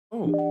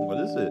Oh, what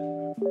is it?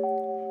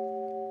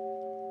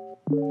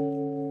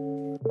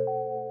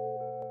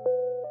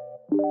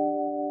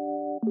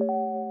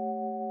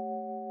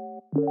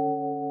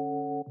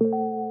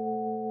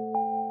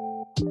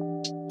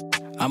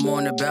 I'm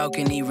on the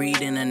balcony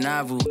reading a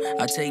novel.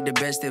 I take the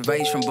best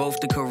advice from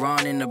both the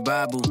Quran and the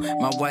Bible.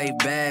 My wife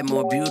bad,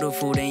 more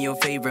beautiful than your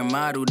favorite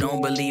model.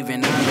 Don't believe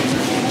in idols.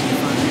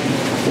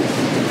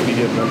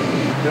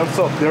 What's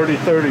up, dirty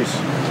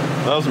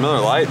 30s? Those Miller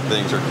Lite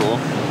things are cool.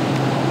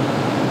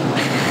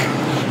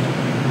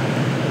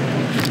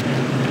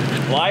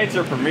 Lights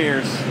or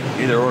premieres?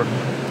 Either or.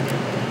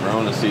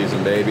 Rona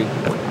season, baby.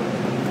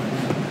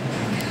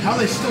 How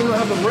they still don't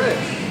have them red?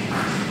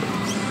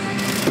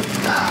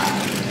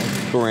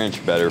 Cool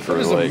Ranch better for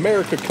What is like.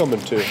 America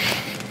coming to?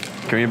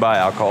 Can we buy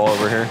alcohol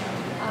over here?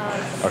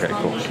 Okay,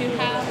 cool.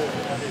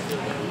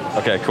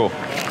 Okay, cool.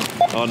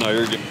 Oh no,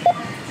 you're good.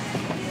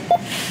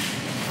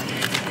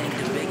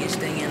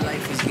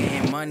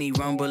 Money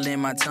rumble in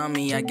my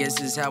tummy, I guess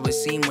is how it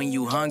seems when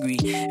you hungry.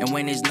 And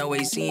when there's no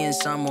AC in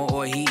summer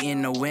or heat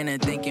in the winter,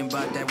 thinking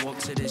about that walk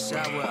to the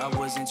shower, I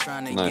wasn't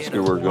trying to Nice, get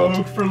good work,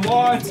 girl. For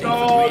life,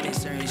 dog.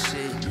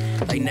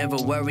 Like never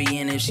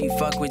worrying if she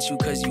fuck with you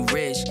cause you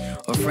rich,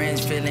 or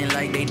friends feeling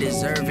like they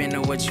deserving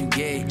of what you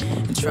get,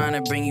 and trying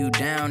to bring you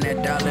down.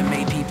 That dollar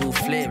made people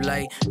flip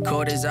like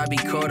quarters. I be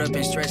caught up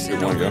in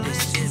stressing over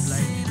this shit.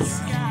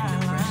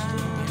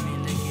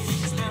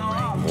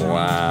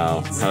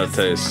 Wow, how'd it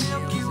taste?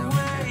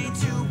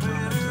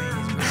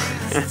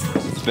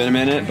 It's been a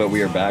minute, but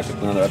we are back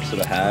with another episode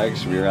of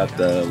H.A.G.S. We are at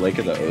the Lake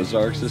of the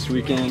Ozarks this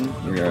weekend.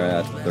 We are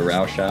at the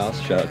Roush House.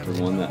 Shout out to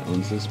the one that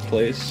owns this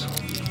place.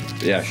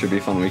 But yeah, should be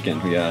a fun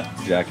weekend. We got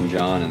Jack and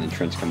John, and then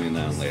Trent's coming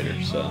down later.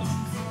 So,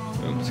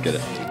 let's get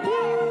it.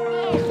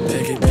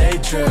 Take a day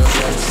trip,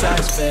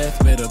 size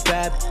fifth with a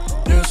bad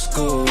new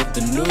school with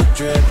the new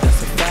drip.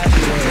 That's a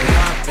fashion.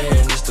 Hop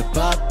in just to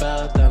pop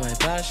out. That my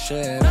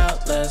passion.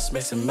 Out, let's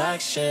make some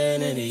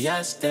action in the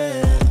yes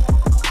then.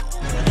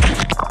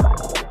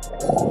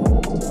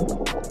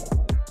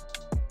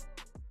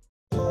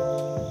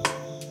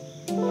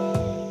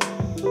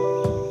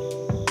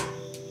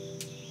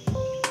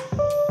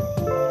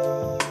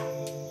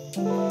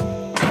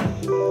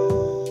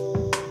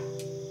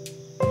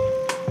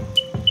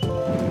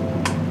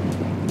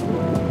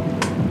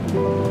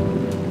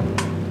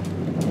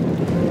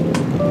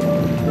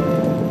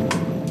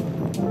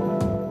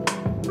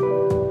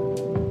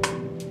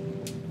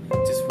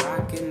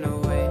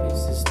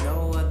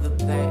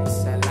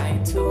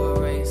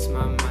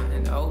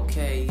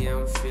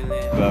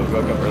 We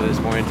woke up early this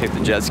morning, take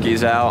the jet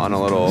skis out on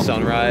a little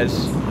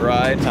sunrise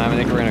ride. I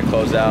think we're gonna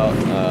close out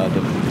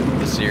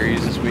the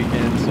series this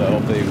weekend, so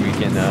hopefully we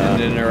can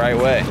end it in the right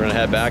way. We're gonna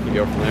head back and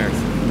go from there.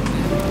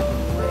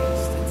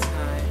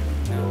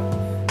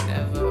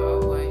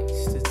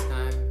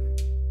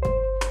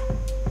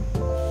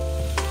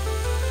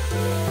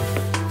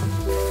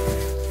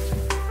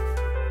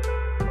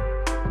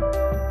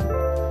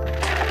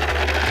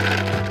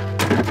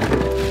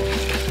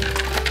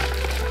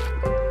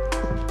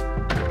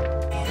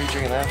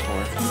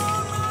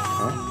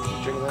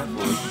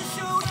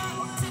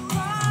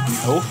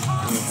 Health?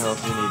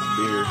 Health, he needs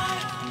beer.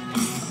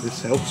 This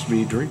helps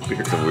me drink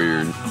beer. It's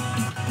weird.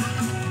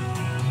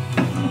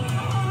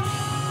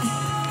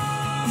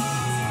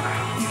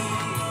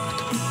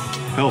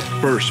 Health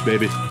first,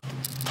 baby.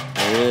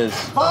 There it is.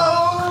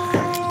 Oh,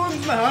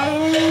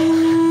 no.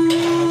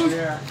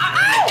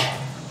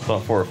 It's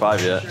not 4 or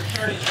 5 yet.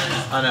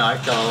 I know, I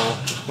got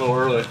a little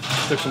early.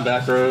 Took some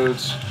back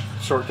roads,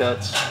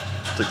 shortcuts.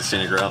 Took the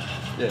scenic route.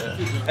 Yeah.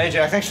 Hey,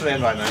 Jack, thanks for the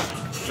invite, man.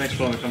 Thanks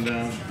for letting me come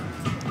down.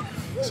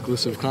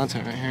 Exclusive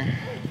content right here.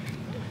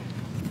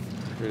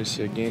 Ready to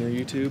see a gainer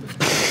YouTube?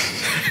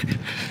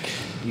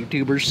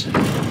 YouTubers.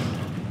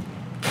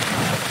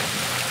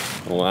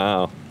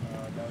 Wow.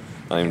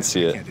 I didn't even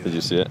see it. Did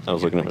you see it? I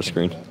was looking at my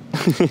screen.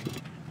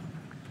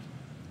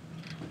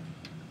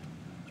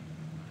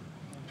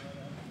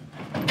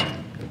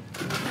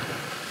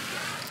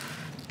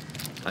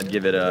 I'd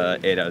give it a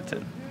 8 out of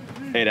 10.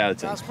 8 out of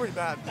 10. That's pretty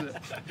bad.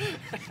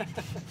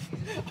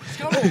 Let's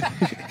go.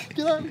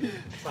 Get on here.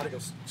 Try to go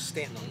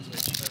stand on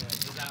this.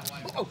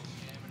 Oh.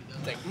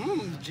 It's like,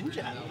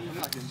 ginger.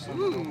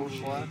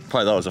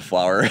 Probably thought it was a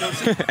flower.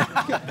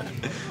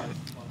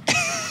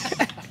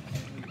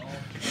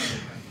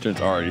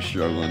 Trent's already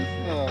struggling.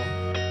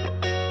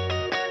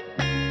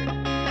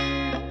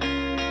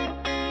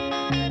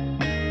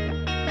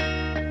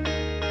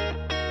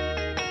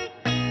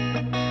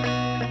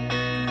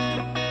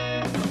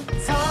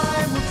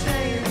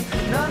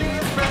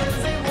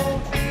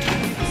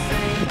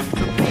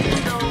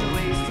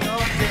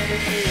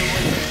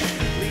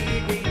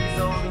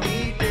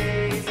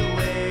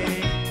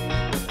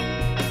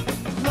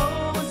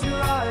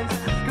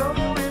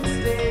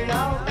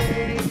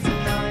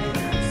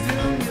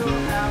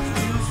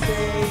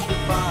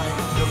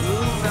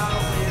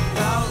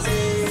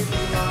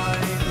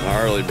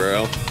 Gnarly,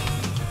 bro.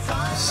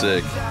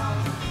 Sick.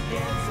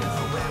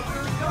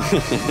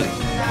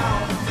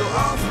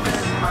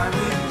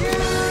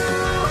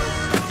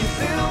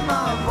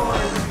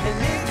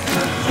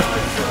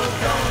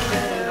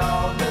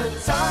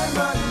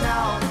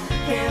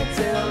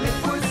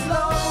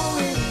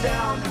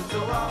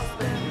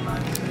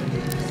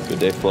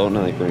 day floating.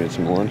 I think we're gonna get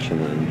some lunch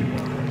and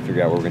then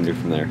figure out what we're gonna do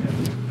from there.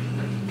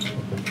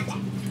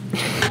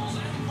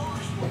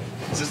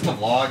 Is this the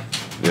vlog?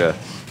 Yeah.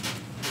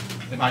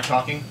 Am I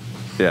talking?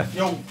 Yeah.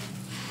 Yo,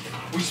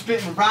 we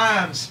spitting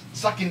rhymes,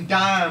 sucking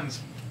dimes.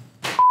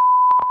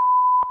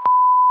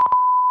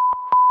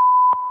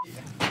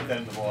 Put that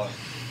in the vlog.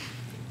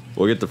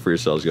 We'll get the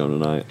freestyles going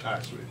tonight.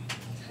 Alright, sweet.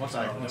 Once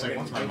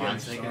my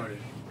mind's started.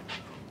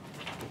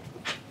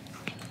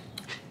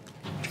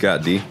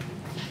 Got D.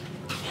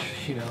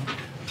 You know,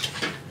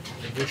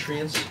 the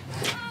nutrients.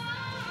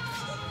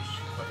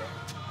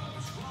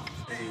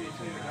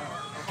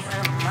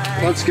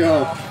 Let's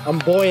go. I'm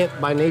buoyant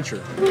by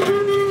nature.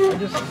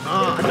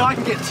 I know I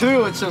can get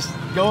two. It's just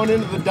going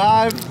into the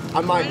dive,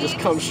 I might just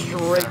come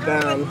straight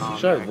down.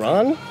 Should I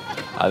run?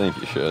 I think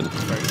you should.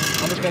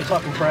 I'm just gonna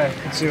tuck and pray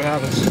and see what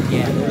happens.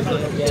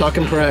 Yeah. Tuck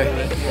and pray.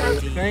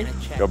 You think?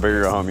 Go big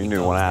or go home. You can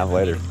do 1.5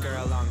 later.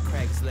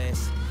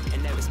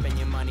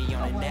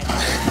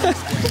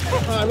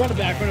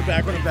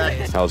 Run it back.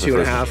 How's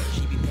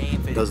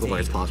 2.5. Does look like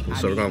it's possible,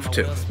 so we're going for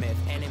 2.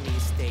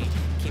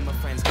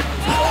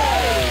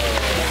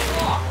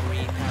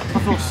 I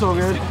feel so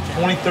good.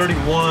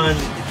 2031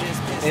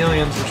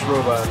 aliens vs.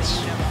 robots.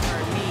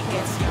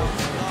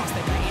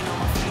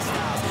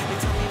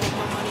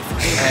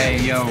 Hey,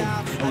 yo,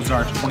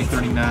 Ozarks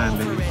 2039,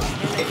 baby.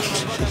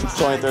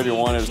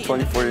 2031 is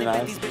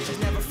 2049.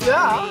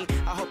 Yeah.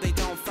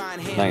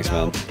 Thanks,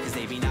 man.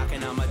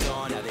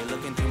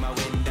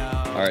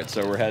 All right,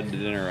 so we're heading to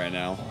dinner right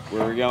now.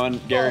 Where are we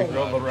going, Gary?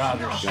 Jolly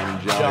Rogers. Going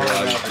to Jolly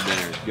Rogers for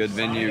dinner. Good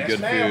venue,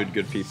 good food,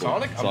 good people.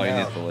 That's all you need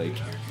at the lake.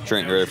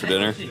 Trent, you ready for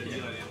dinner?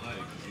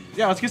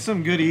 Yeah, let's get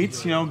some good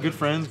eats, you know, good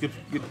friends, good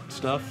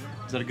stuff.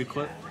 Is that a good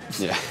clip?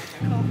 Yeah.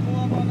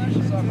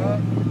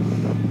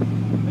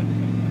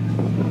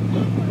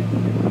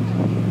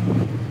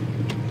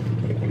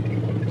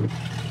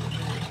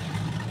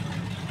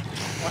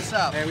 What's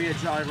up? Hey, we at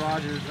Jolly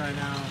Rogers right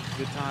now.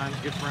 Good times,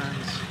 good friends.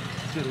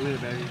 It's good to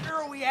live, baby. Where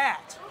are we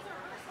at?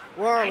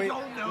 Where are we?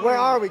 Where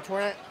are we,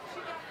 Trent?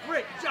 We're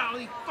at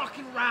Jolly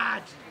fucking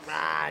Rogers.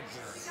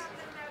 Rogers.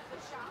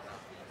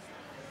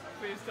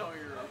 Please tell me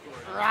you're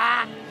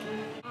recording.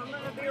 I'm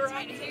gonna be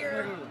right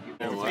here.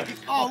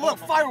 Oh, look,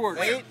 fireworks.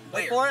 Wait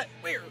for it.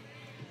 Where?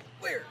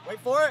 Wait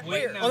for it.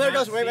 Wait, Oh, there it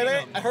goes. Wait.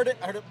 I heard it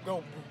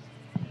go.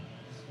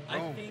 I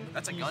think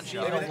that's a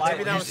gunshot.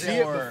 Maybe that was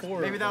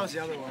Maybe that was the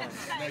other one.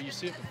 No, you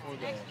see it before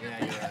the... Yeah,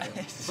 you're right.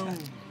 Boom.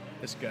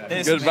 This guy.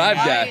 Good vibe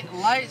guy.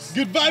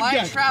 Good vibe guy.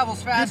 Light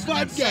travels faster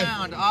than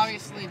sound.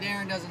 Obviously,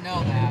 Darren doesn't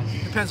know that.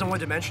 Depends on what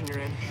dimension you're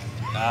in.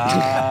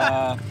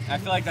 I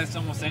feel like that's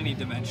almost any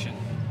dimension.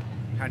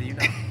 How do you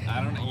know?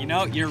 I don't know. You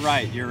know, you're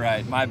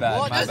right. My bad.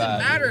 Well, it doesn't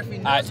matter if he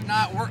knows or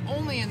not. We're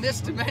only in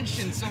this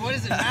dimension, so what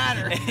does it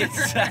matter?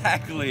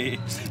 Exactly.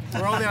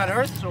 We're only on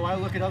Earth, so why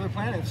look at other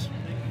planets?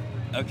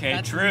 Okay,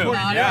 That's true.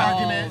 not Your all.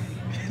 argument.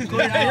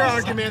 According to your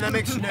argument, that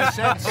makes no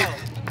sense.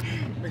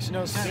 Makes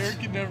no sense. Darren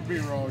can never be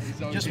wrong.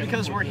 He's always Just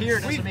because we're here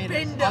doesn't mean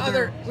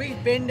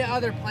We've been to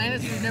other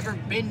planets. We've never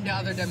been to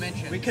other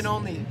dimensions. we can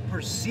only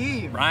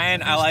perceive.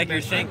 Ryan, I like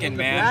your thinking,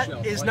 man.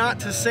 That is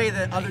not to say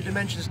that other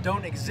dimensions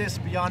don't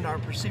exist beyond our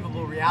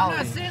perceivable I'm reality.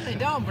 not saying they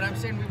don't, but I'm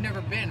saying we've never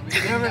been.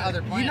 We've been to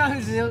other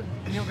planets. You know who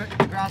Neil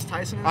deGrasse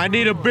Tyson is? I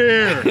need a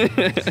beer.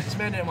 This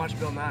man didn't watch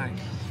Bill Nye.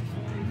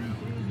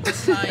 The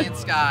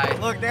science guy.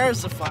 Look,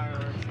 there's the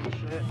fireworks and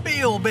shit.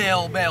 Bill.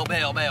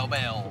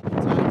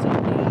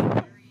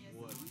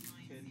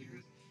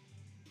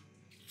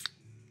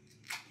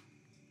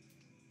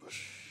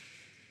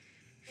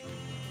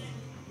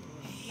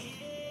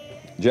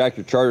 Jack,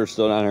 your charter's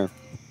still down here.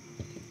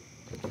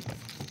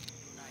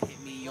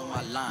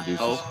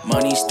 Oh,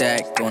 money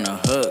stacked on a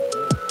hook.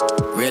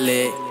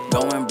 Really,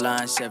 going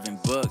blind, 7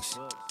 books.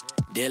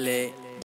 Deal it,